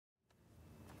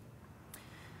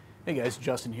Hey guys,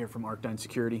 Justin here from Arc9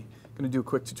 Security. Going to do a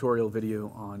quick tutorial video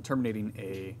on terminating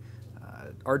a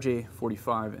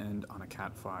RJ45 end on a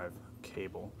Cat5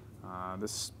 cable.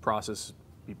 This process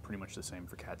will be pretty much the same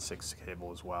for Cat6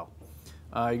 cable as well.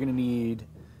 You're going to need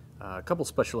a couple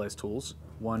specialized tools,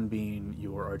 one being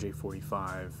your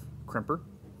RJ45 crimper.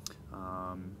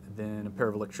 Then a pair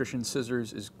of electrician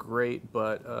scissors is great,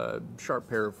 but a sharp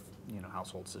pair of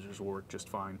household scissors will work just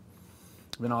fine.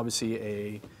 Then obviously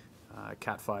a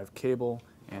Cat5 cable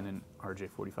and an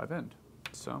RJ45 end.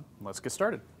 So let's get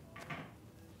started.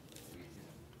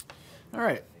 All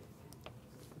right,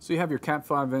 so you have your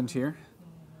Cat5 end here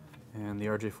and the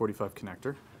RJ45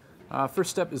 connector.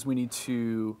 First step is we need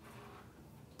to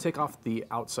take off the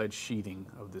outside sheathing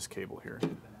of this cable here.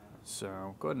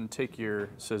 So go ahead and take your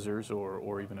scissors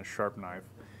or even a sharp knife,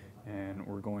 and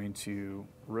we're going to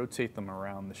rotate them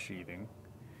around the sheathing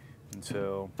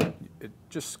until it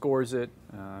just scores it,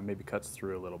 maybe cuts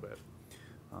through a little bit.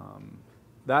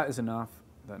 That is enough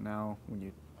that now when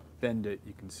you bend it,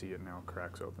 you can see it now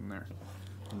cracks open there.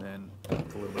 And then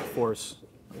with a little bit of force,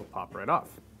 it will pop right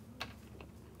off.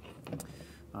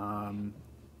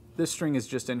 This string is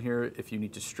just in here. If you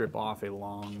need to strip off a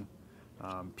long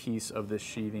piece of this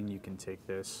sheathing, you can take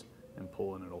this and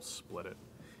pull and it'll split it.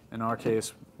 In our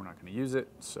case, we're not going to use it,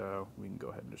 so we can go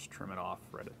ahead and just trim it off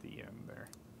right at the end there.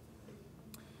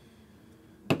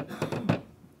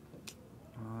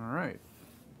 All right,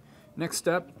 next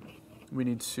step, we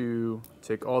need to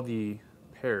take all the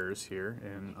pairs here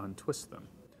and untwist them.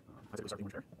 I think we start the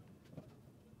chair,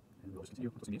 and we'll just continue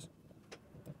twisting these.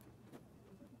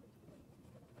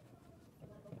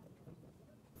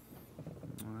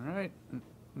 All right,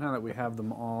 now that we have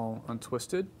them all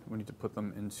untwisted, we need to put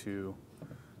them into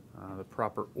the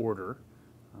proper order.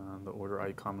 The order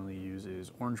I commonly use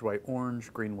is orange, white,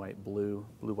 orange, green, white, blue,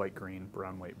 blue, white, green,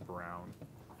 brown, white, brown.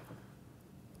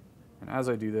 And as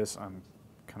I do this, I'm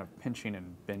kind of pinching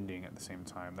and bending at the same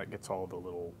time. That gets all the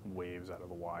little waves out of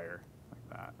the wire,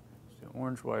 like that. So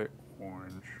orange, white,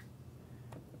 orange,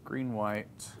 green,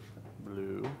 white,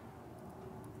 blue,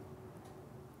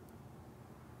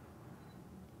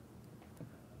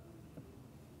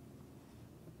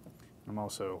 I'm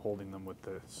also holding them with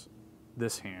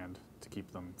this hand to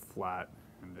keep them flat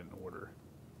and in order.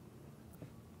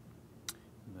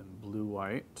 And then blue,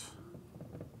 white,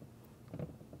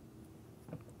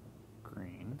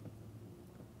 green,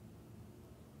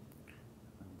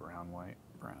 and brown, white,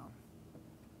 brown.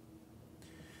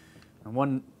 And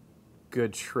one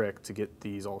good trick to get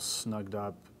these all snugged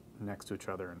up next to each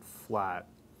other and flat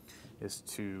is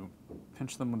to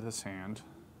pinch them with this hand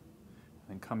and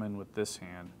then come in with this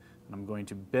hand. And I'm going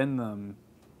to bend them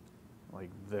like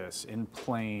this, in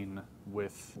plane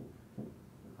with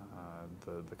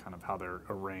the kind of how they're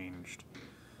arranged.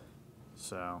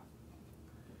 So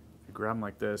if you grab them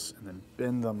like this and then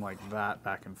bend them like that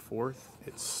back and forth,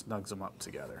 it snugs them up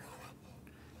together.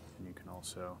 And you can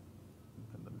also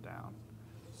bend them down.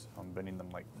 So I'm bending them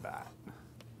like that,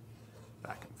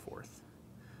 back and forth.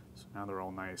 So now they're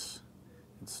all nice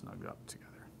and snugged up together.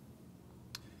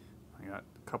 I got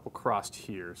a couple crossed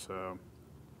here, so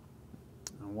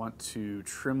I want to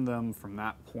trim them from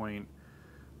that point.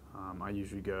 I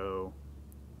usually go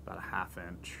about a ½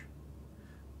 inch,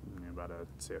 about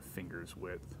say a finger's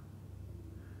width.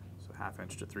 So ½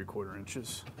 inch to 3/4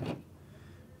 inches.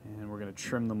 And we're going to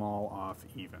trim them all off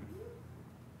even,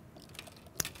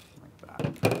 like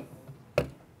that.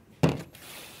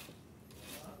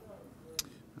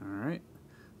 All right,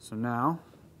 so now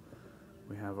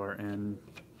we have our end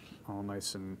all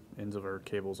nice and ends of our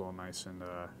cables all nice and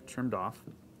trimmed off.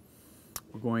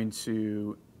 We're going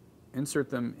to insert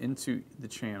them into the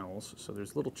channels. So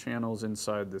there's little channels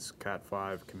inside this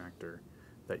Cat5 connector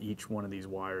that each one of these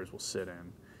wires will sit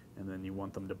in, and then you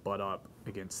want them to butt up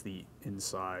against the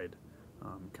inside,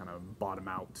 kind of bottom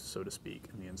out, so to speak,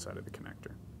 in the inside of the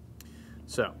connector.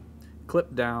 So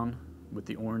clip down with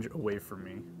the orange away from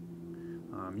me.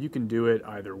 You can do it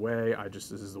either way.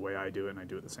 This is the way I do it, and I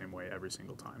do it the same way every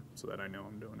single time so that I know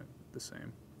I'm doing it the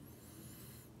same.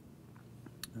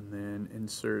 And then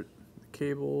insert the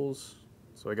cables.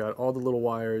 So I got all the little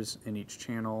wires in each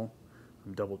channel.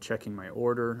 I'm double checking my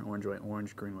order: orange, white,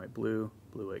 orange, green, white, blue,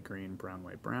 blue, white, green, brown,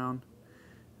 white, brown.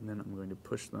 And then I'm going to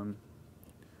push them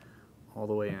all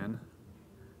the way in.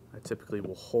 I typically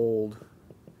will hold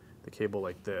the cable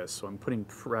like this, so I'm putting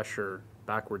pressure,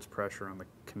 backwards pressure on the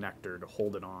connector to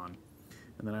hold it on.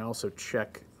 And then I also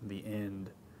check the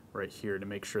end right here to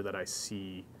make sure that I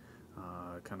see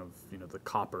kind of the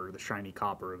copper, the shiny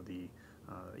copper of the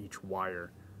each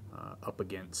wire up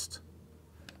against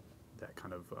that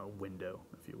kind of window,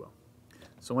 if you will.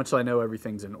 So once I know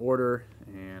everything's in order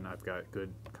and I've got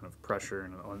good kind of pressure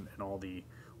and all the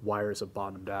wires have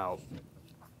bottomed out,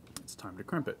 it's time to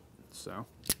crimp it. So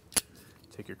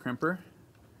take your crimper,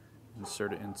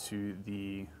 insert it into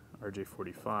the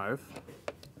RJ45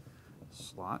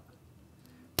 slot,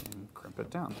 and crimp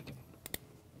it down.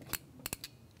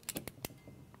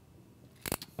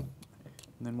 And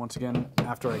then once again,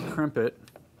 after I crimp it,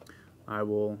 I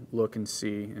will look and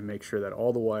see and make sure that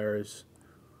all the wires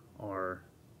are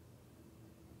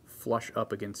flush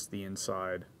up against the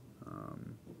inside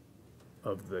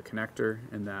of the connector,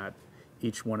 and that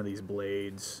each one of these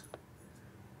blades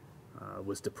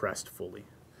was depressed fully.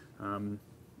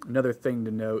 Another thing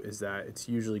to note is that it's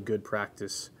usually good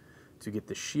practice to get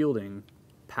the shielding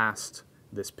past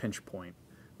this pinch point.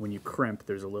 When you crimp,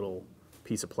 there's a little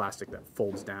piece of plastic that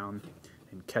folds down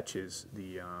and catches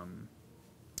the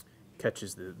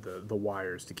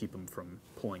wires to keep them from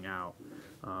pulling out.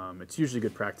 It's usually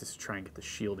good practice to try and get the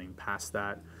shielding past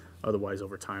that. Otherwise,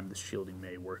 over time, the shielding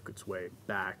may work its way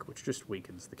back, which just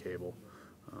weakens the cable,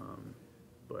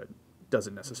 but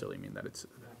doesn't necessarily mean that it's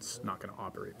not going to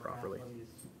operate properly.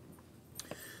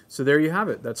 So there you have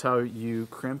it. That's how you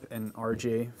crimp an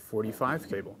RJ45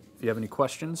 cable. If you have any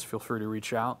questions, feel free to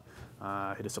reach out,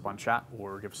 hit us up on chat,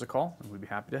 or give us a call, and we'd be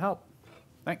happy to help.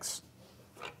 Thanks.